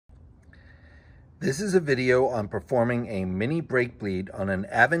This is a video on performing a mini brake bleed on an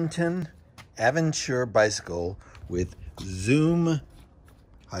AVENTON AVENTURE bicycle with Zoom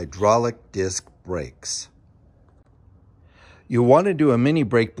hydraulic disc brakes. You want to do a mini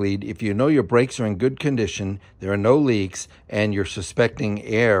brake bleed if you know your brakes are in good condition, there are no leaks, and you're suspecting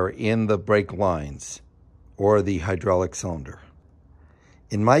air in the brake lines or the hydraulic cylinder.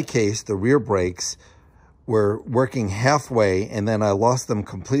 In my case, the rear brakes were working halfway and then I lost them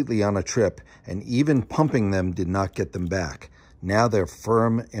completely on a trip, and even pumping them did not get them back. Now they're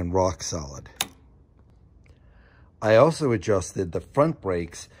firm and rock solid. I also adjusted the front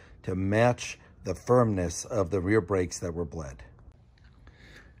brakes to match the firmness of the rear brakes that were bled.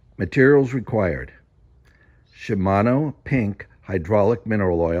 Materials required: Shimano pink hydraulic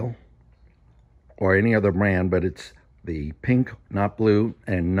mineral oil, or any other brand, but it's the pink, not blue,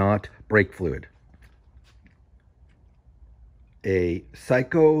 and not brake fluid. A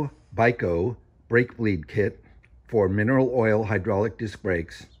Cycobyko Brake bleed kit for mineral oil hydraulic disc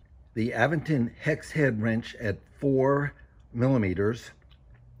brakes, the AVENTON hex head wrench at 4 millimeters,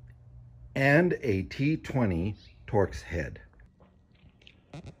 and a T20 Torx head.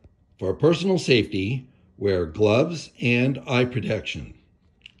 For personal safety, wear gloves and eye protection.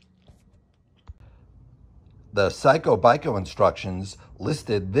 The Cycobyko instructions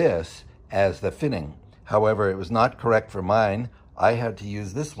listed this as the fitting. However, it was not correct for mine. I had to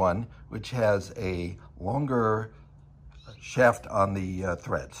use this one, which has a longer shaft on the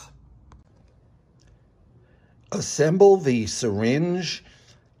threads. Assemble the syringe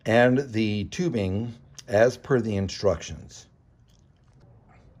and the tubing as per the instructions.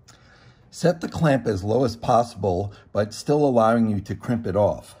 Set the clamp as low as possible, but still allowing you to crimp it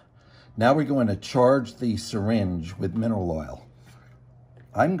off. Now we're going to charge the syringe with mineral oil.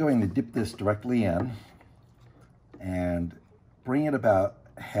 I'm going to dip this directly in and bring it about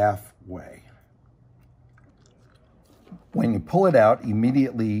halfway. When you pull it out,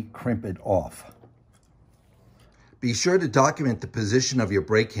 immediately crimp it off. Be sure to document the position of your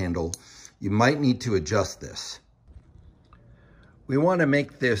brake handle. You might need to adjust this. We want to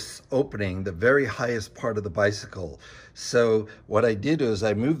make this opening the very highest part of the bicycle. So what I did is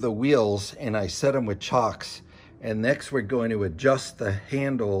I moved the wheels and I set them with chocks. And next we're going to adjust the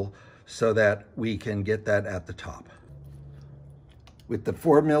handle so that we can get that at the top. With the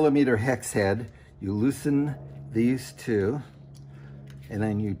 4 millimeter hex head, you loosen these two, and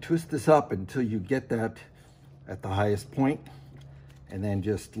then you twist this up until you get that at the highest point, and then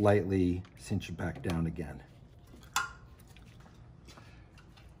just lightly cinch it back down again.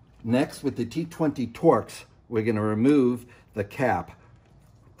 Next, with the T20 Torx, we're going to remove the cap,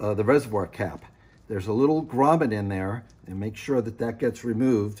 the reservoir cap. There's a little grommet in there, and make sure that that gets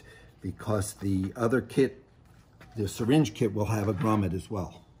removed because the other kit, the syringe kit, will have a grommet as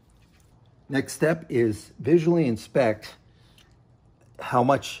well. Next step is visually inspect how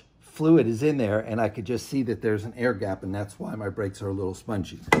much fluid is in there, and I could just see that there's an air gap, and that's why my brakes are a little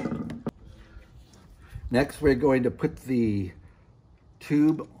spongy. Next, we're going to put the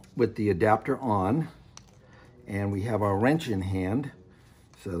tube with the adapter on, and we have our wrench in hand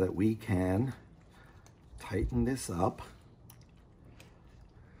so that we can tighten this up.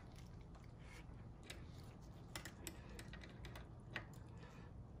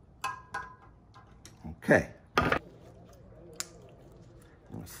 Okay. I'll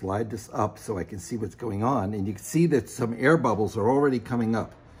slide this up so I can see what's going on, and you can see that some air bubbles are already coming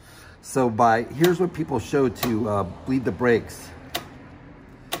up. So here's what people show to bleed the brakes.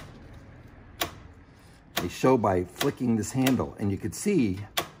 They show by flicking this handle, and you can see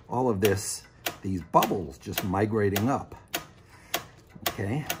all of this, these bubbles just migrating up.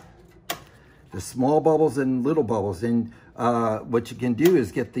 Okay, the small bubbles and little bubbles, and what you can do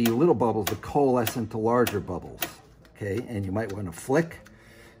is get the little bubbles to coalesce into larger bubbles. Okay, and you might want to flick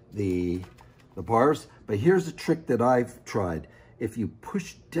the bars, but here's a trick that I've tried. If you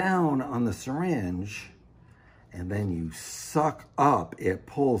push down on the syringe and then you suck up, it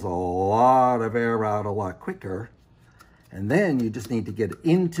pulls a lot of air out a lot quicker. And then you just need to get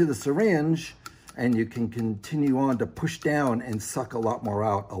into the syringe and you can continue on to push down and suck a lot more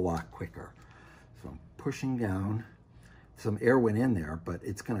out a lot quicker. So I'm pushing down. Some air went in there, but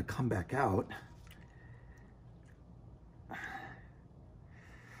it's gonna come back out.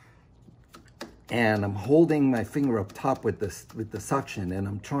 And I'm holding my finger up top with the suction, and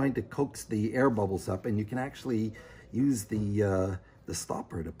I'm trying to coax the air bubbles up, and you can actually use the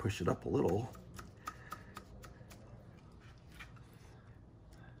stopper to push it up a little.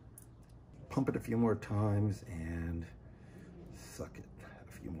 Pump it a few more times and suck it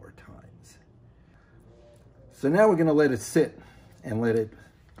a few more times. So now we're going to let it sit and let it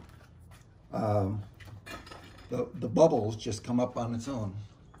the bubbles just come up on its own.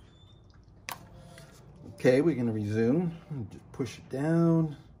 Okay, we're gonna resume. Just push it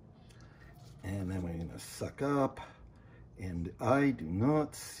down, and then we're gonna suck up, and I do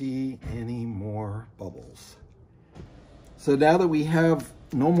not see any more bubbles. So now that we have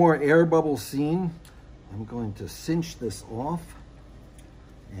no more air bubbles seen, I'm going to cinch this off,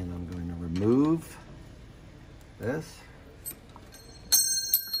 and I'm going to remove this.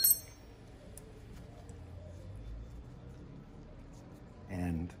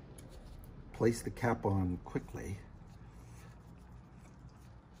 And place the cap on quickly.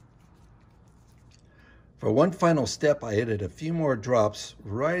 For one final step, I added a few more drops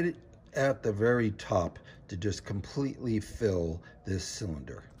right at the very top to just completely fill this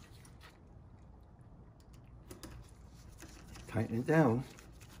cylinder. Tighten it down.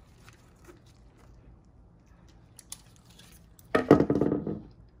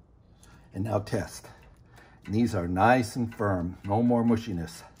 And now test. And these are nice and firm, no more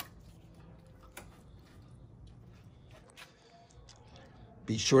mushiness.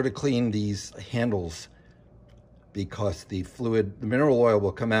 Be sure to clean these handles because the mineral oil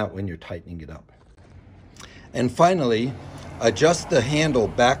will come out when you're tightening it up. And finally, adjust the handle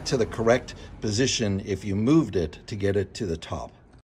back to the correct position if you moved it to get it to the top.